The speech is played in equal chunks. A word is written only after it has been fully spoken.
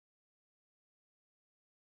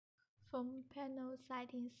Phone panel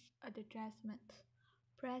settings adjustment.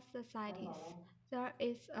 Press the settings. There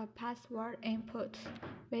is a password input.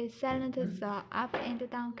 We select the up and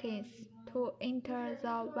down keys to enter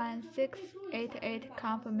the 1688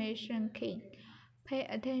 confirmation key. Pay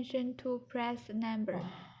attention to press number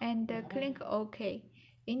and click OK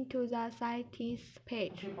into the settings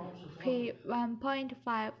page.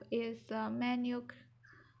 P1.5 is the menu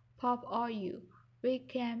pop oil. We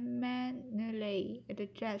can manually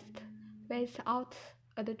adjust without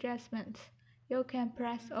adjustment. You can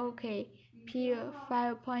press OK.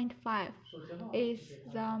 P5.5 is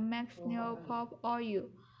the max new pop oil.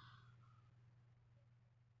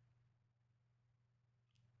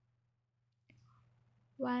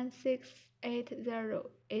 1680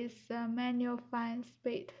 is the manual fan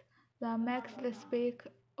speed, the max speed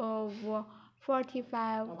of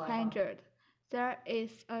 4500. There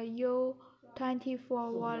is a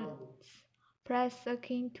U24 once. Press the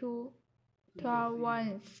key to 12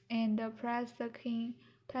 once and press the key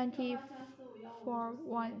 24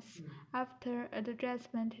 once. After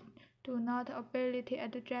adjustment, do not ability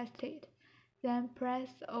adjusted. Then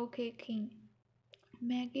press the OK key.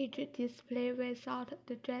 Make it display without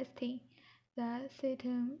adjusting the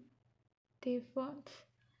system default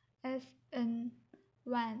SN1.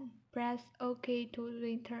 Press OK to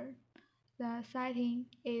return. The setting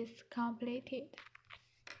is completed.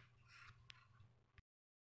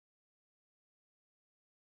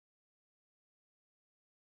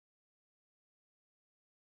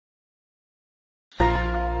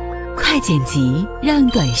 快剪辑，让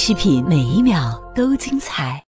短视频每一秒都精彩。